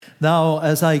Now,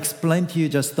 as I explained to you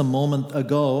just a moment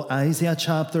ago, Isaiah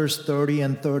chapters 30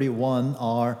 and 31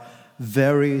 are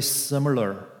very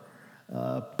similar.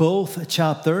 Both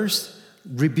chapters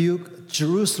rebuke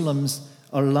Jerusalem's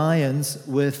alliance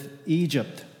with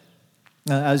Egypt.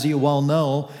 As you well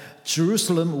know,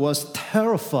 Jerusalem was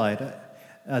terrified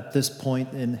at this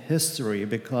point in history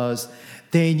because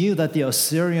they knew that the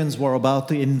Assyrians were about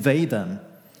to invade them.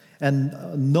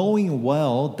 And knowing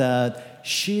well that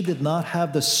she did not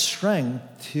have the strength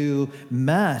to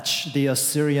match the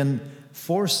Assyrian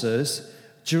forces,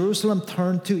 Jerusalem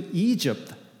turned to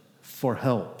Egypt for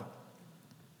help.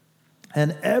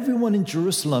 And everyone in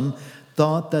Jerusalem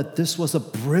thought that this was a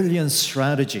brilliant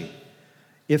strategy.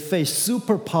 If a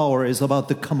superpower is about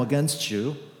to come against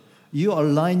you, you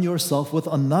align yourself with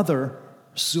another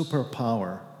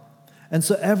superpower. And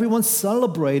so everyone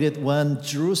celebrated when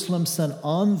Jerusalem sent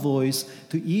envoys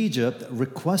to Egypt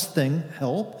requesting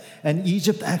help, and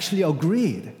Egypt actually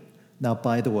agreed. Now,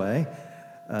 by the way,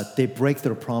 they break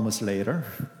their promise later,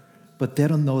 but they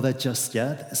don't know that just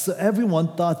yet. So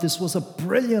everyone thought this was a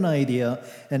brilliant idea,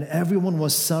 and everyone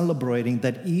was celebrating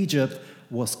that Egypt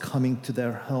was coming to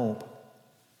their help.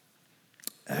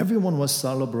 Everyone was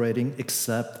celebrating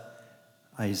except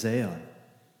Isaiah.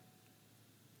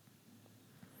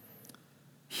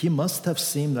 He must have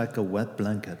seemed like a wet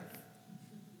blanket.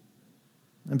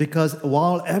 And because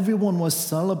while everyone was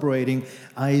celebrating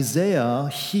Isaiah,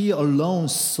 he alone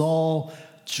saw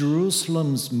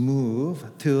Jerusalem's move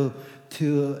to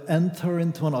enter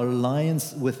into an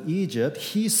alliance with Egypt.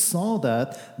 He saw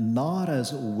that not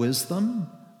as wisdom,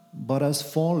 but as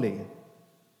folly.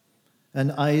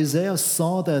 And Isaiah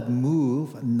saw that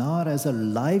move not as a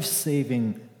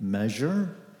life-saving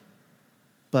measure,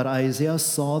 but Isaiah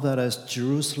saw that as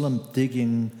Jerusalem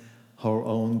digging her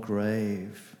own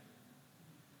grave.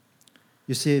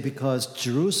 You see, because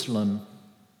Jerusalem,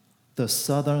 the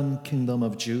southern kingdom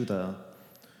of Judah,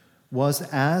 was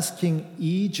asking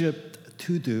Egypt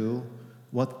to do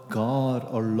what God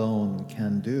alone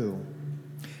can do.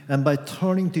 And by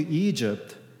turning to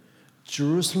Egypt,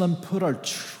 Jerusalem put her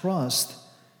trust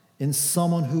in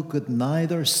someone who could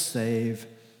neither save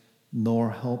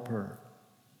nor help her.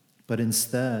 But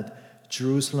instead,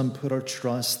 Jerusalem put her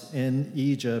trust in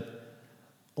Egypt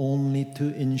only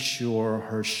to ensure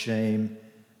her shame,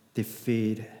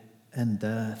 defeat, and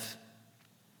death.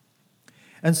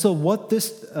 And so what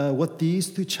these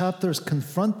two chapters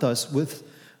confront us with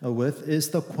is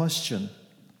the question,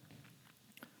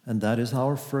 and that is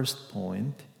our first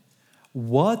point.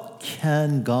 What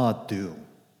can God do?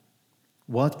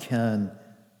 What can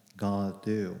God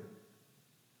do?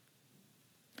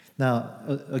 Now,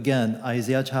 again,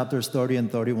 Isaiah chapters 30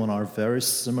 and 31 are very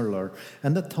similar,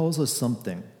 and that tells us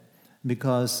something.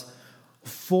 Because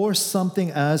for something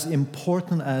as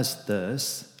important as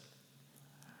this,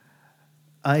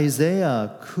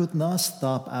 Isaiah could not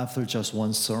stop after just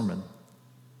one sermon.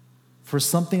 For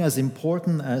something as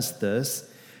important as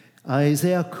this,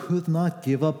 Isaiah could not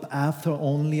give up after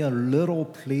only a little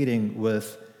pleading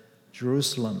with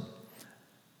Jerusalem.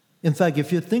 In fact,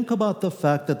 if you think about the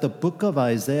fact that the book of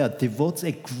Isaiah devotes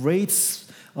a great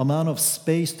amount of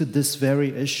space to this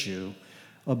very issue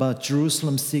about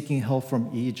Jerusalem seeking help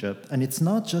from Egypt, and it's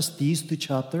not just these two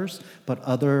chapters, but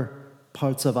other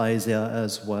parts of Isaiah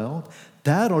as well,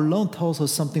 that alone tells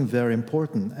us something very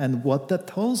important. And what that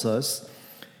tells us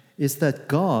is that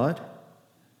God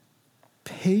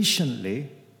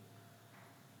patiently,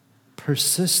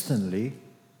 persistently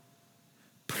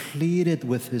pleaded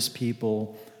with his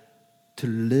people to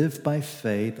live by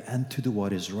faith and to do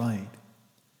what is right.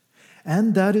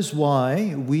 And that is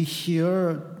why we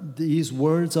hear these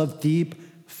words of deep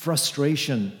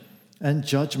frustration and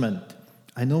judgment.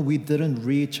 I know we didn't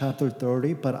read chapter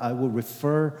 30, but I will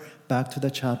refer back to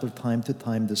the chapter time to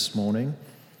time this morning.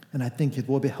 And I think it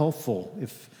will be helpful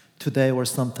if today or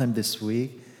sometime this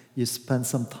week you spend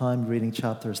some time reading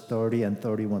chapters 30 and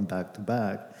 31 back to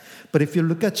back. But if you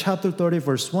look at chapter 30,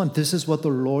 verse 1, this is what the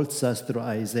Lord says through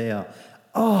Isaiah.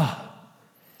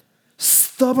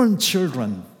 Stubborn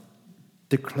children,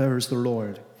 declares the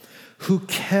Lord, who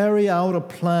carry out a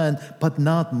plan but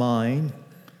not mine,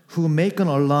 who make an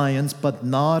alliance but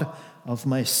not of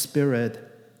my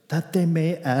spirit, that they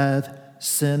may add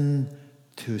sin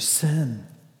to sin.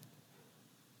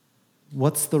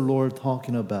 What's the Lord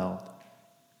talking about?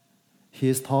 He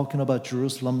is talking about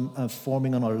Jerusalem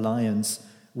forming an alliance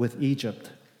with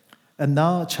Egypt. And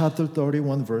now chapter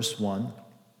 31, verse 1.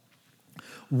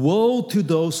 Woe to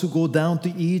those who go down to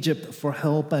Egypt for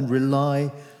help and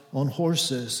rely on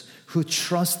horses, who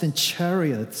trust in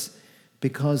chariots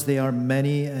because they are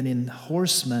many, and in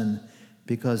horsemen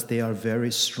because they are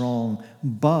very strong.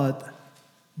 But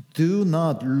do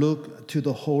not look to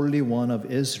the Holy One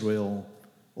of Israel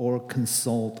or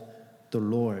consult the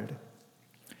Lord.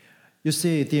 You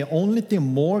see, the only thing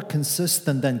more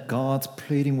consistent than God's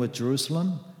pleading with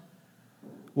Jerusalem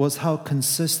was how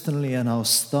consistently and how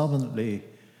stubbornly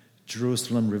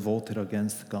Jerusalem revolted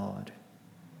against God.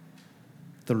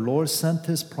 The Lord sent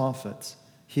his prophets.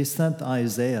 He sent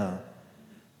Isaiah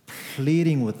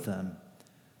pleading with them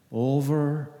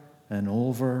over and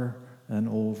over and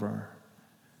over.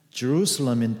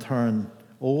 Jerusalem, in turn,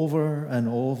 over and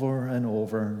over and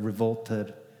over,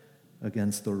 revolted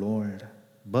against the Lord.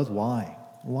 But why?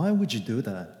 Why would you do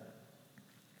that?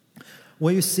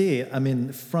 Well, you see,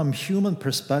 from human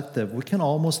perspective, we can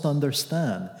almost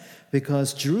understand,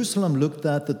 because Jerusalem looked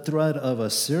at the threat of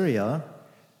Assyria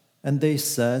and they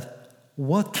said,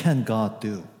 what can God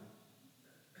do?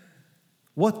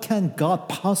 What can God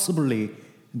possibly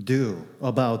do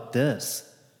about this?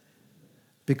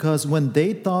 Because when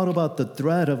they thought about the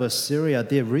threat of Assyria,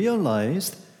 they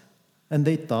realized and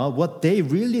they thought what they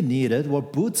really needed were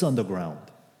boots on the ground.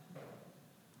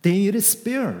 They needed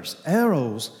spears,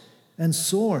 arrows, and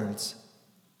swords.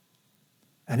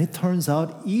 And it turns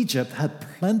out Egypt had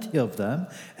plenty of them,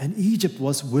 and Egypt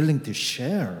was willing to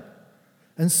share.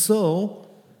 And so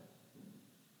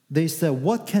they said,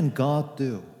 what can God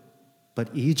do? But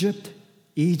Egypt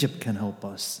can help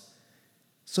us.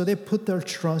 So they put their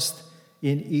trust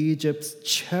in Egypt's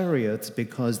chariots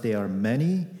because they are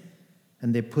many,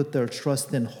 and they put their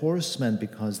trust in horsemen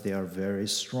because they are very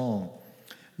strong.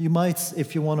 You might,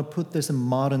 if you want to put this in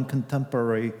modern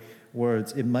contemporary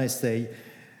words, it might say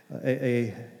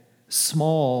a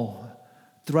small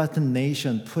threatened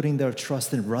nation putting their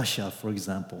trust in Russia, for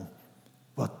example.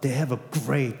 But they have a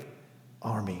great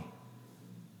army,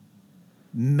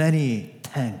 many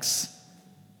tanks,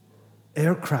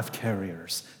 aircraft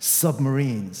carriers,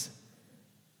 submarines.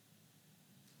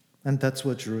 And that's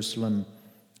what Jerusalem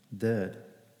did.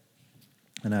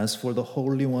 And as for the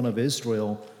Holy One of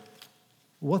Israel,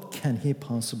 what can he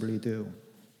possibly do?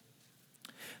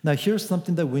 Now, here's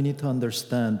something that we need to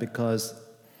understand, because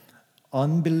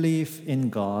unbelief in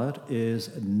God is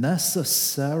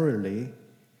necessarily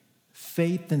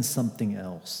faith in something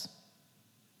else.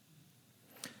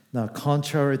 Now,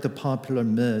 contrary to popular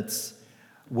myths,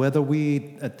 whether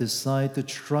we decide to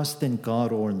trust in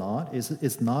God or not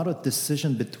is not a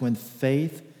decision between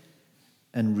faith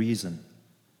and reason.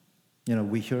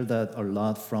 We hear that a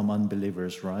lot from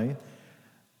unbelievers, right?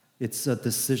 It's a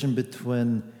decision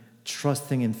between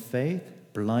trusting in faith,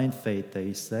 blind faith,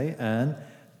 they say, and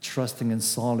trusting in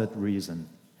solid reason.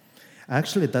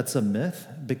 Actually, that's a myth,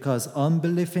 because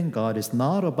unbelief in God is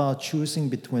not about choosing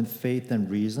between faith and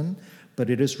reason, but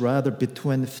it is rather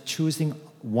between choosing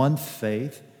one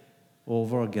faith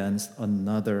over against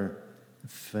another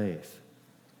faith.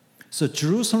 So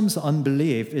Jerusalem's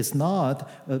unbelief is not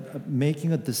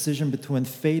making a decision between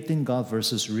faith in God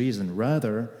versus reason.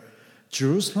 Rather,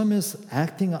 Jerusalem is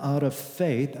acting out of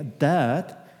faith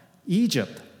that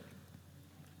Egypt,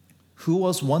 who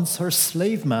was once her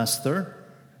slave master,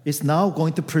 is now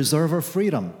going to preserve her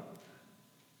freedom.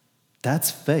 That's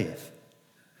faith.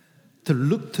 To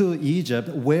look to Egypt,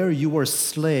 where you were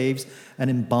slaves and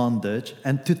in bondage,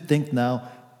 and to think now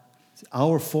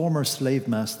our former slave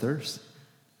masters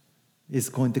is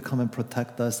going to come and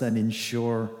protect us and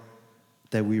ensure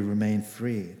that we remain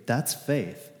free. That's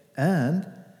faith. And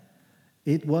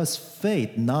it was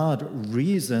faith, not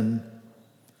reason,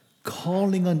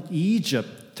 calling on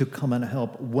Egypt to come and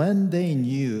help when they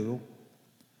knew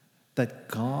that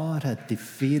God had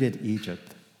defeated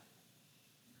Egypt.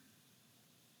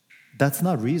 That's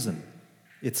not reason.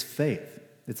 It's faith.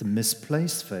 It's a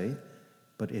misplaced faith,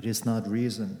 but it is not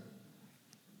reason.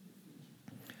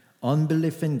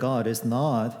 Unbelief in God is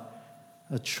not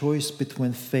a choice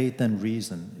between faith and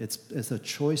reason. It's a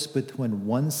choice between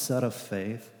one set of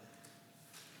faith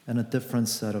and a different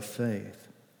set of faith.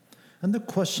 And the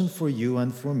question for you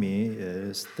and for me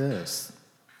is this: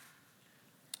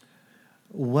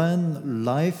 when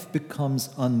life becomes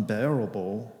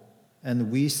unbearable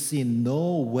and we see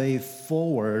no way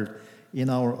forward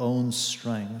in our own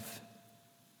strength,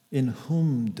 in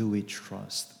whom do we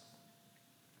trust?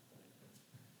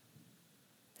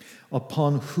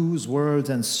 Upon whose words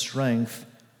and strength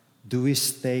do we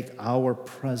stake our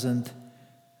present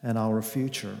and our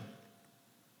future?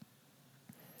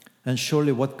 And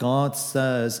surely what God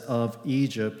says of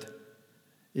Egypt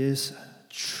is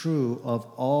true of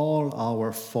all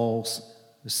our false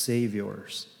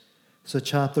saviors. So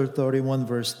chapter 31,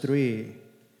 verse 3,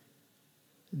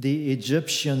 the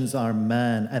Egyptians are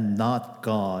man and not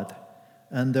God.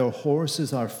 and their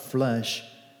horses are flesh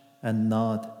and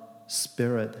not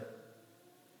spirit.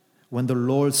 When the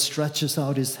Lord stretches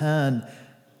out his hand,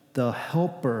 the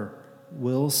helper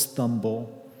will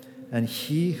stumble, and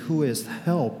he who is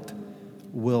helped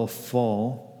will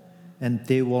fall, and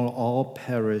they will all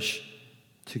perish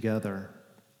together.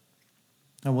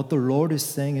 And what the Lord is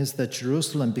saying is that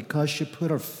Jerusalem, because she put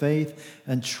her faith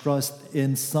and trust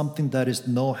in something that is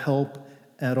no help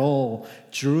at all,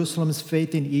 Jerusalem's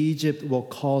faith in Egypt will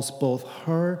cause both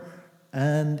her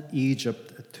and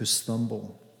Egypt to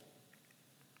stumble.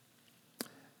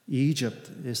 Egypt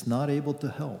is not able to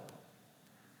help,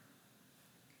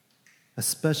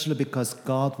 especially because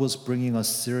God was bringing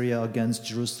Assyria against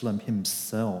Jerusalem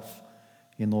himself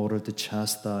in order to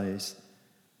chastise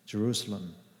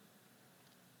Jerusalem.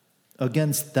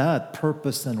 Against that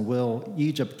purpose and will,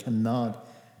 Egypt cannot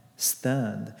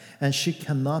stand, and she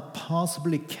cannot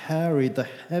possibly carry the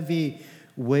heavy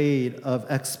weight of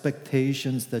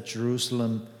expectations that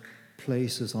Jerusalem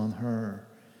places on her.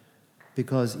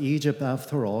 Because Egypt,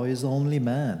 after all, is only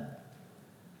man.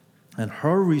 And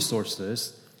her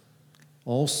resources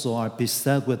also are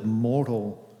beset with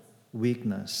mortal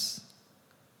weakness.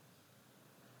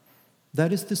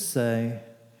 That is to say,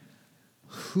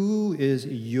 who is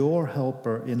your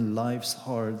helper in life's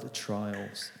hard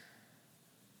trials?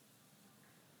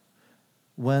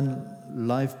 When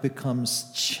life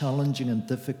becomes challenging and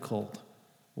difficult,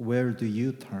 where do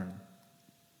you turn?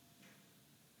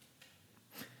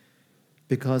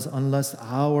 Because unless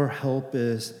our help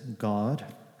is God,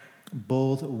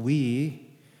 both we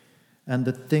and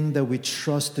the thing that we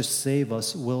trust to save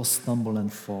us will stumble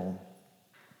and fall.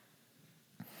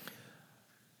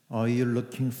 Are you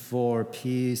looking for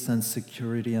peace and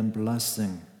security and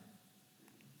blessing?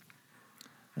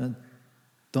 And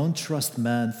don't trust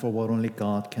man for what only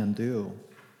God can do.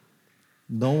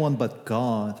 No one but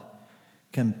God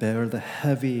can bear the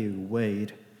heavy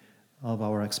weight of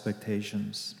our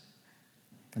expectations.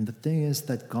 And the thing is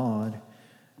that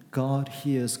God,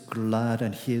 He is glad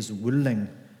and He is willing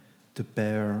to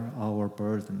bear our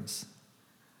burdens.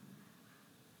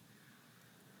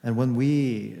 And when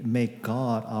we make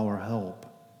God our help,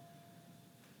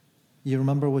 you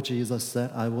remember what Jesus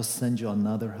said, I will send you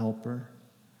another helper.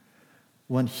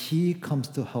 When He comes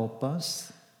to help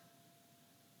us,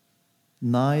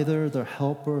 neither the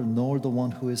helper nor the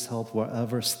one who is helped will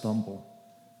ever stumble.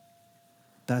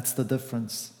 That's the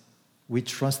difference. We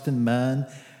trust in man,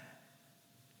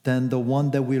 then the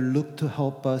one that we look to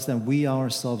help us, and we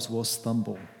ourselves will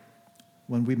stumble.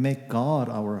 When we make God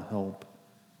our help,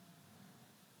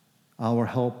 our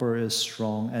helper is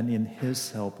strong, and in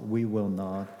His help we will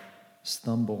not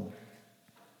stumble.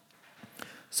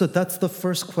 So that's the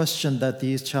first question that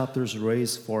these chapters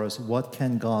raise for us. What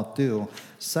can God do?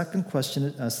 Second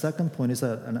point is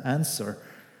an answer.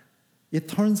 It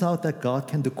turns out that God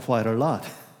can do quite a lot.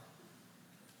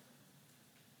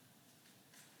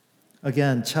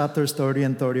 Again, chapters 30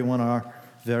 and 31 are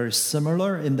very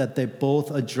similar in that they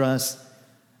both address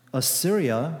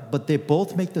Assyria, but they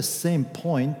both make the same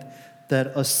point that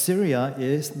Assyria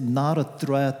is not a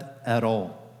threat at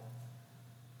all.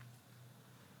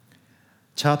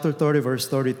 Chapter 30, verse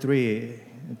 33,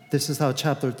 this is how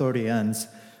chapter 30 ends.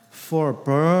 For a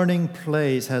burning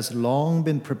place has long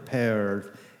been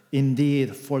prepared.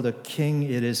 Indeed, for the king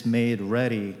it is made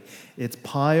ready. Its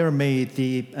pyre made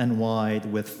deep and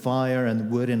wide, with fire and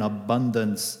wood in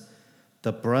abundance.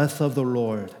 The breath of the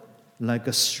Lord, like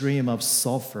a stream of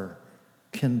sulfur,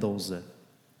 kindles it.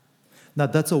 Now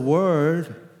that's a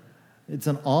word, it's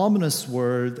an ominous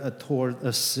word toward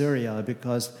Assyria,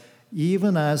 because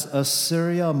even as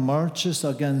Assyria marches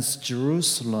against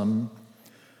Jerusalem,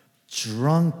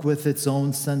 drunk with its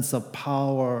own sense of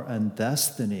power and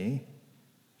destiny,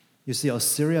 you see,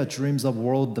 Assyria dreams of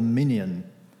world dominion,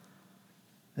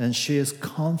 and she is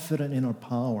confident in her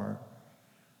power.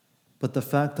 But the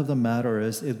fact of the matter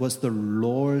is, it was the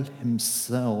Lord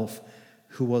Himself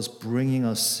who was bringing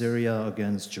Assyria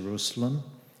against Jerusalem,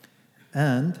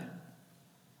 and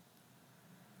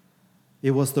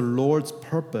it was the Lord's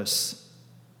purpose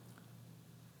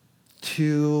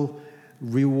to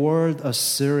reward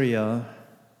Assyria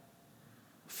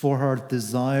for her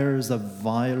desires of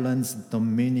violence,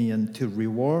 dominion, to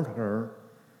reward her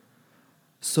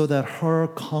so that her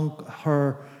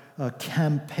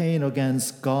campaign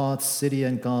against God's city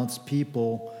and God's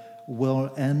people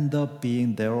will end up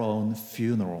being their own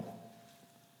funeral.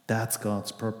 That's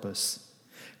God's purpose.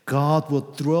 God will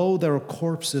throw their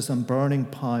corpses on burning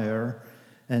pyre,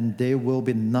 and they will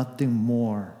be nothing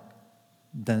more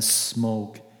than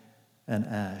smoke and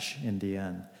ash in the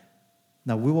end.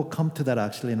 Now, we will come to that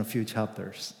actually in a few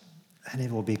chapters. And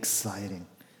it will be exciting.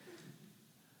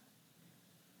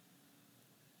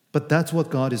 But that's what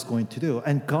God is going to do.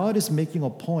 And God is making a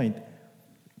point.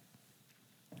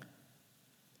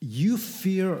 You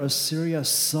fear Assyria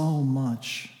so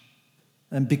much.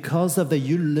 And because of that,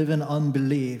 you live in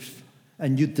unbelief.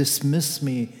 And you dismiss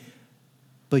me.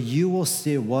 But you will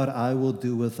see what I will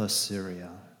do with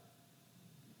Assyria.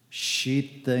 She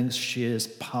thinks she is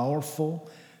powerful.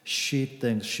 She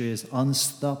thinks she is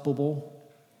unstoppable.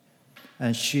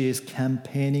 And she is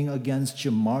campaigning against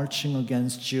you, marching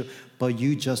against you. But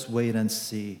you just wait and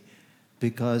see,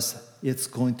 because it's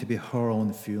going to be her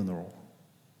own funeral.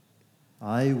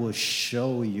 I will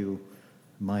show you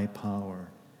my power.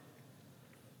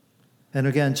 And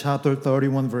again, chapter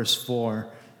 31, verse 4.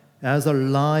 As a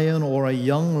lion or a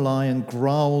young lion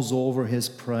growls over his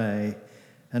prey,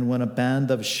 and when a band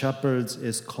of shepherds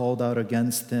is called out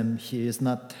against him, he is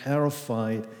not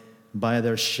terrified by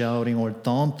their shouting or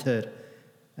daunted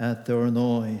at their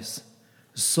noise.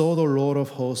 So the Lord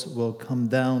of hosts will come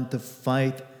down to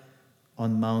fight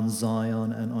on Mount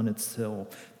Zion and on its hill.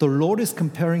 The Lord is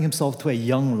comparing himself to a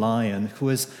young lion who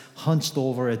is hunched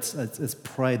over its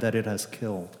prey that it has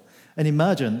killed. And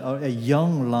imagine a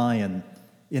young lion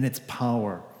in its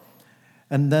power.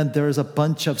 And then there's a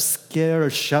bunch of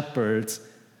scared shepherds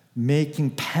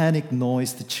making panic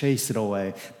noise to chase it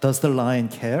away. Does the lion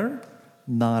care?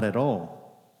 Not at all.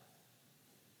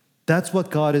 That's what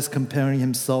God is comparing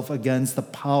himself against the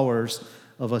powers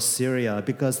of Assyria,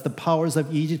 because the powers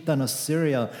of Egypt and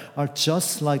Assyria are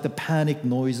just like the panic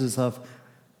noises of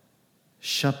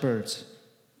shepherds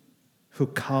who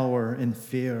cower in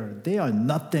fear. They are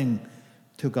nothing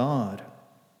to God.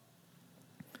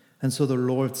 And so the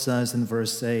Lord says in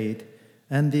verse 8,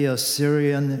 and the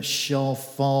Assyrian shall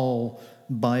fall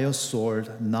by a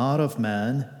sword, not of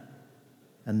man,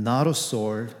 and not a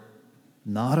sword,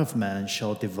 not of man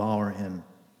shall devour him,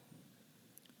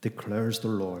 declares the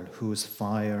Lord, whose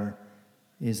fire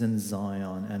is in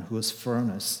Zion and whose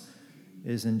furnace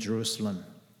is in Jerusalem.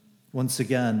 Once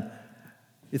again,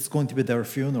 it's going to be their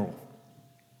funeral.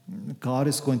 God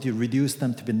is going to reduce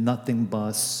them to be nothing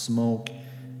but smoke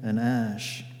and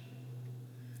ash.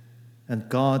 And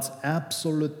God's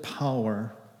absolute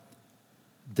power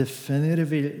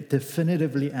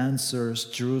definitively answers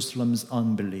Jerusalem's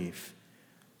unbelief.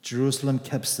 Jerusalem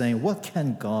kept saying, what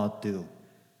can God do?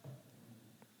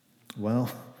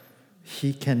 Well,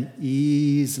 he can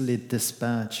easily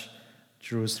dispatch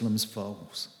Jerusalem's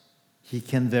foes. He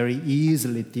can very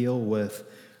easily deal with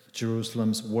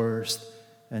Jerusalem's worst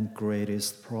and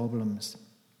greatest problems.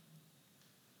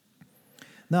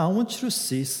 Now, I want you to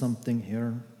see something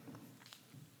here.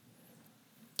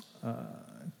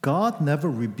 God never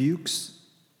rebukes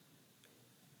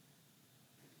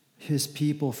his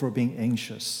people for being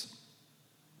anxious.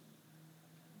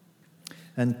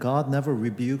 And God never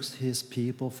rebukes his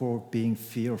people for being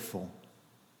fearful.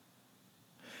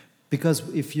 Because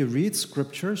if you read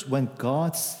scriptures, when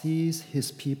God sees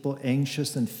his people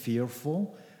anxious and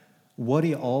fearful, what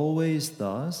he always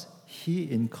does,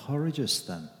 he encourages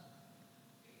them.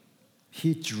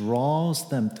 He draws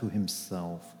them to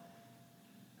himself.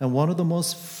 And one of the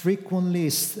most frequently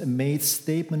made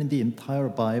statements in the entire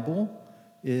Bible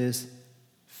is,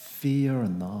 fear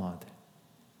not.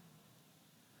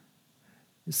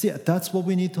 You see, that's what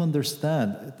we need to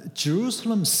understand.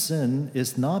 Jerusalem's sin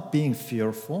is not being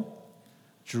fearful.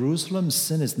 Jerusalem's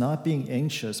sin is not being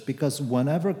anxious, because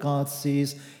whenever God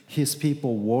sees his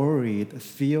people worried,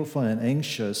 fearful, and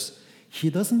anxious, he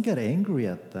doesn't get angry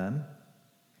at them.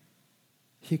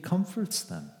 He comforts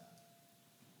them.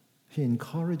 He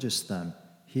encourages them.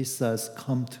 He says,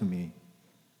 come to me.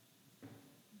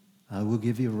 I will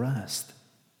give you rest.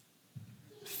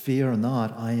 Fear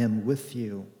not, I am with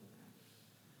you.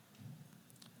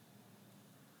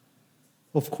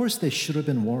 Of course, they should have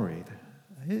been worried.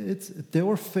 They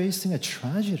were facing a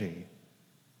tragedy.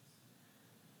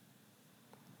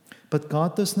 But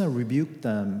God does not rebuke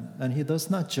them, and he does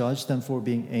not judge them for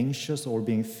being anxious or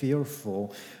being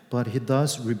fearful, but he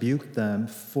does rebuke them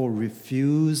for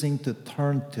refusing to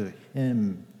turn to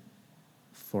him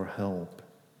for help.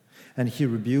 And he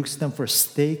rebukes them for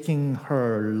staking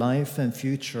her life and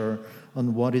future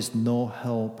on what is no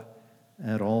help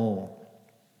at all.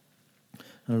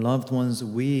 And loved ones,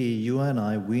 you and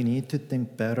I, we need to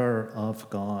think better of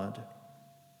God.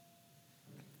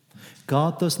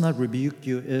 God does not rebuke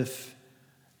you if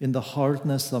in the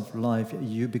hardness of life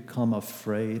you become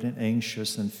afraid and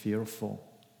anxious and fearful.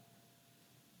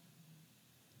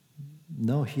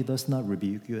 No, he does not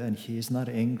rebuke you, and he is not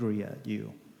angry at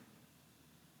you.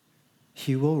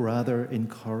 He will rather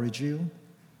encourage you.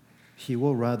 He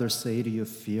will rather say to you,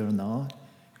 fear not.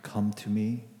 come to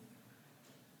me.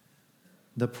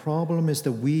 The problem is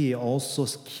that we also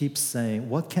keep saying,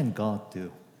 what can God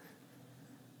do?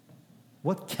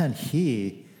 What can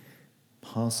He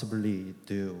possibly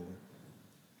do?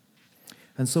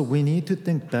 And so we need to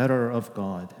think better of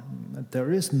God.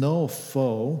 There is no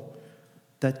foe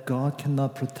that God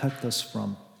cannot protect us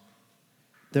from.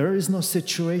 There is no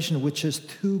situation which is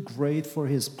too great for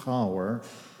His power,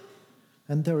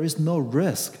 and there is no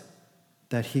risk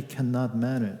that He cannot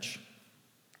manage.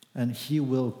 And He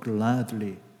will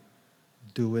gladly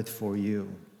do it for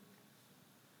you.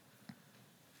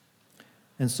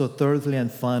 And so thirdly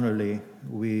and finally,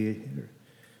 we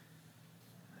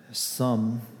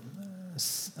sum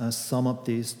up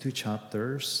these two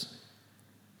chapters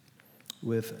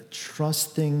with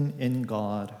trusting in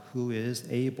God who is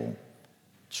able.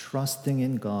 Trusting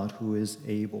in God who is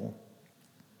able.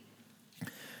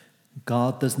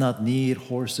 God does not need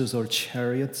horses or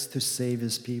chariots to save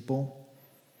His people,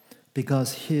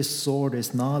 because His sword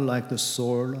is not like the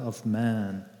sword of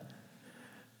man.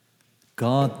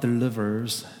 God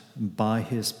delivers by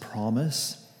His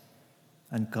promise,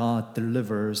 and God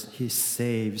delivers, He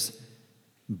saves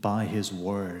by His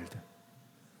word.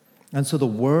 And so the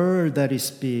word that He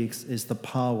speaks is the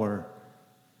power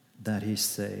that He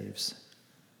saves.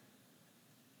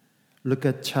 Look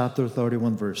at chapter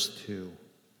 31, verse 2.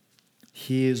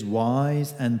 He is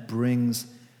wise and brings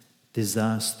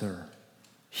disaster.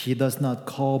 He does not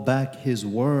call back His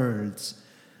words,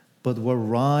 but will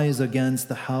rise against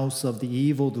the house of the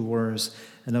evildoers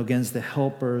and against the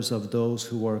helpers of those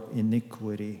who work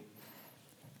iniquity.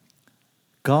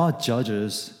 God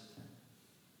judges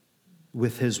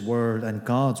with His word, and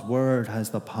God's word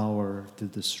has the power to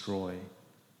destroy.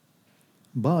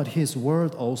 But His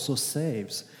word also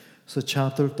saves. So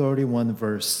chapter 31,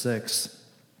 verse 6.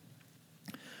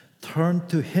 Turn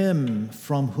to Him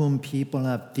from whom people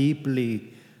have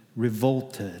deeply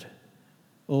revolted,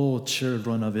 O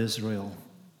children of Israel.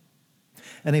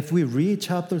 And if we read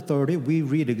chapter 30, we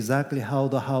read exactly how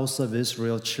the house of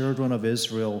Israel, children of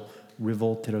Israel,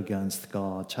 revolted against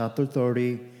God. Chapter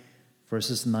 30,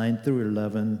 verses 9 through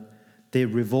 11, they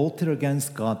revolted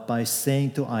against God by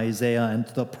saying to Isaiah and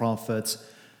to the prophets,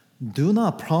 do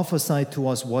not prophesy to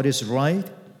us what is right.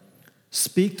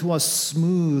 Speak to us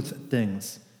smooth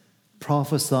things.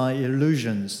 Prophesy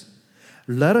illusions.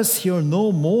 Let us hear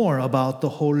no more about the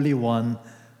Holy One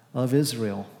of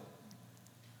Israel.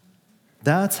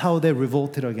 That's how they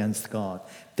revolted against God.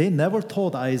 They never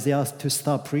told Isaiah to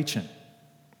stop preaching.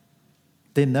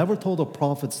 They never told the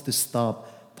prophets to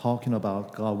stop talking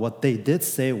about God. What they did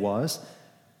say was,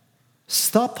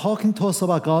 stop talking to us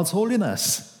about God's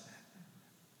holiness.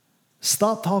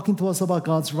 Stop talking to us about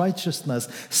God's righteousness.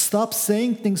 Stop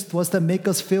saying things to us that make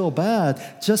us feel bad.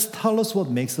 Just tell us what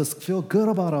makes us feel good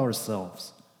about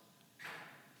ourselves.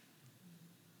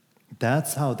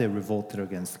 That's how they revolted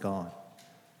against God.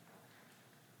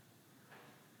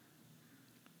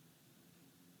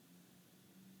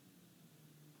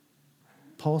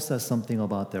 Paul says something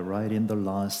about that, right? In the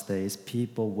last days,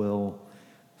 people will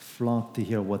flock to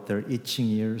hear what their itching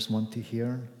ears want to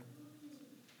hear.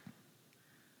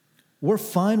 We're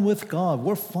fine with God.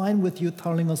 We're fine with you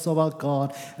telling us about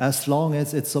God as long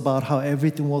as it's about how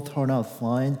everything will turn out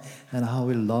fine and how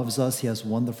He loves us. He has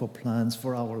wonderful plans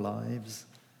for our lives.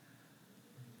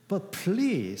 But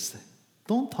please,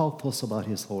 don't talk to us about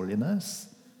His holiness.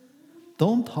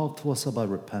 Don't talk to us about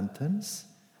repentance.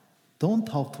 Don't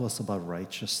talk to us about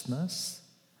righteousness.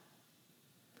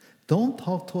 Don't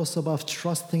talk to us about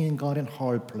trusting in God in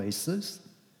hard places.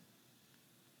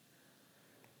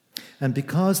 And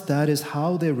because that is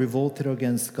how they revolted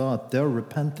against God, their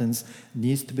repentance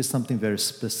needs to be something very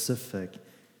specific.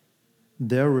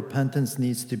 Their repentance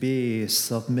needs to be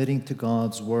submitting to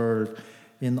God's word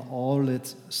in all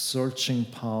its searching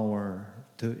power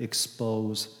to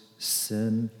expose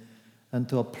sin and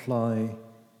to apply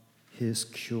His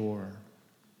cure.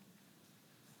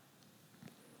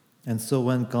 And so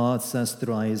when God says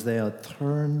through Isaiah,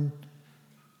 turn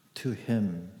to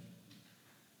Him,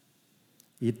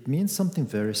 it means something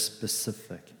very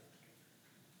specific.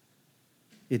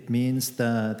 It means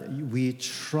that we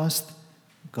trust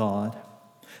God,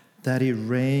 that He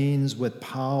reigns with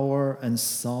power and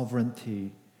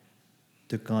sovereignty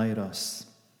to guide us.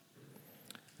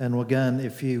 And again,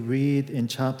 if we read in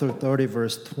chapter 30,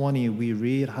 verse 20, we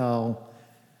read how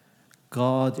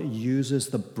God uses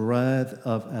the bread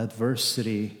of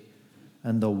adversity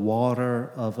and the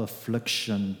water of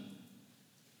affliction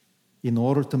in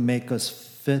order to make us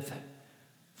fit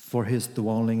for His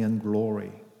dwelling and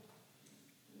glory.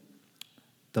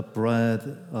 The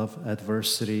bread of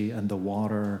adversity and the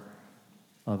water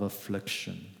of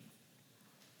affliction.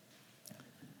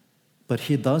 But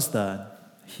he does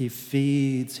that. He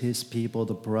feeds his people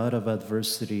the bread of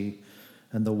adversity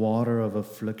and the water of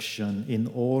affliction in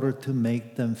order to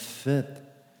make them fit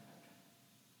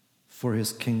for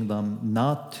his kingdom,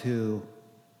 not to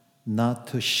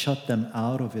shut them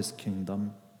out of his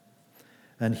kingdom.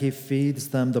 And he feeds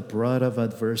them the bread of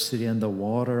adversity and the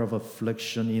water of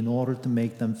affliction in order to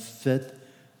make them fit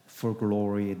for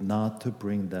glory, not to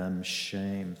bring them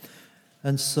shame.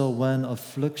 And so when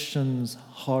afflictions,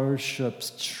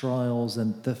 hardships, trials,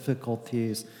 and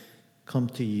difficulties come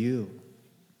to you,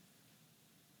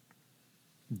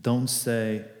 don't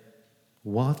say,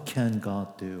 "What can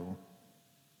God do?"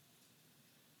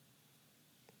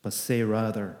 But say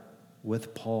rather,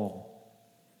 with Paul,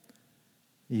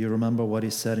 you remember what he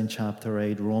said in chapter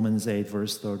 8, Romans 8,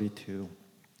 verse 32.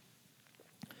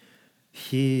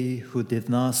 He who did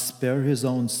not spare his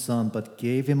own son, but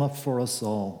gave him up for us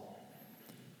all,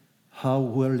 how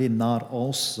will he not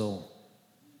also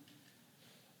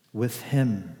with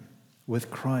him,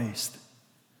 with Christ,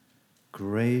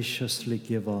 graciously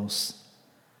give us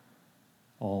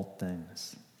all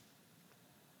things?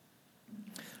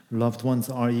 Loved ones,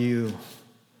 are you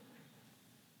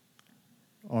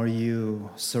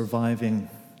surviving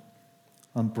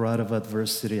on bread of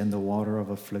adversity and the water of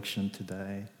affliction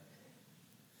today?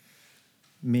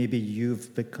 Maybe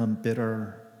you've become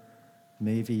bitter.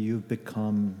 Maybe you've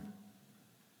become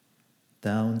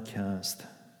downcast,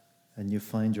 and you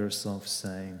find yourself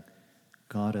saying,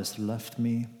 "God has left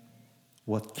me.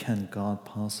 What can God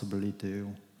possibly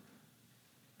do?"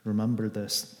 Remember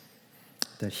this,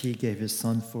 that he gave his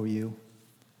son for you,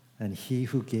 and he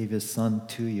who gave his son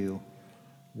to you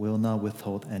will not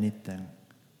withhold anything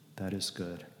that is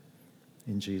good.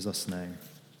 In Jesus' name,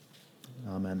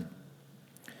 amen.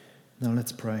 Now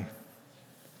let's pray.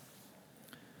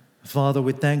 Father,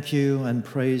 we thank you and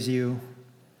praise you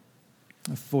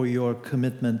for your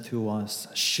commitment to us.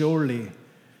 Surely,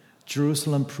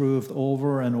 Jerusalem proved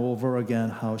over and over again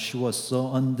how she was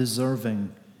so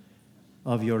undeserving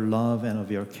of your love and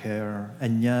of your care,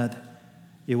 and yet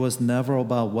it was never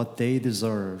about what they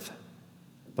deserved,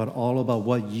 but all about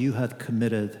what you had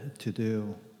committed to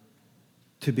do,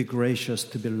 to be gracious,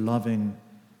 to be loving,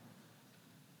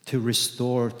 to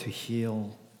restore, to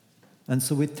heal. And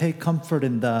so we take comfort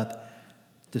in that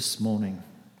this morning.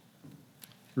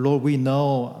 Lord, we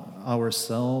know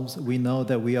ourselves. We know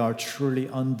that we are truly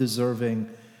undeserving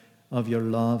of your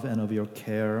love and of your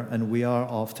care, and we are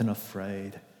often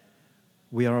afraid.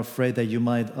 We are afraid that you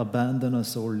might abandon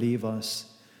us or leave us.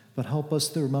 But help us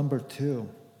to remember, too,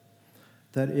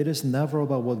 that it is never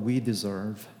about what we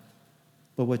deserve,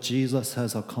 but what Jesus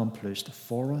has accomplished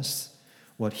for us,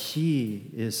 what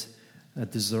he is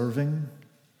deserving,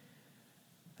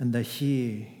 and that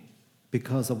he,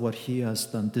 because of what he has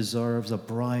done, deserves a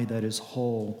bride that is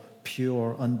whole,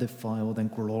 pure, undefiled,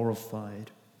 and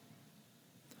glorified.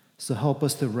 So help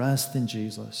us to rest in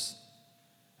Jesus,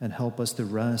 and help us to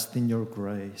rest in your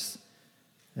grace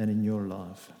and in your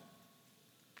love.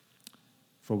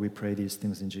 For we pray these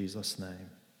things in Jesus' name.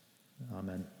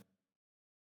 Amen.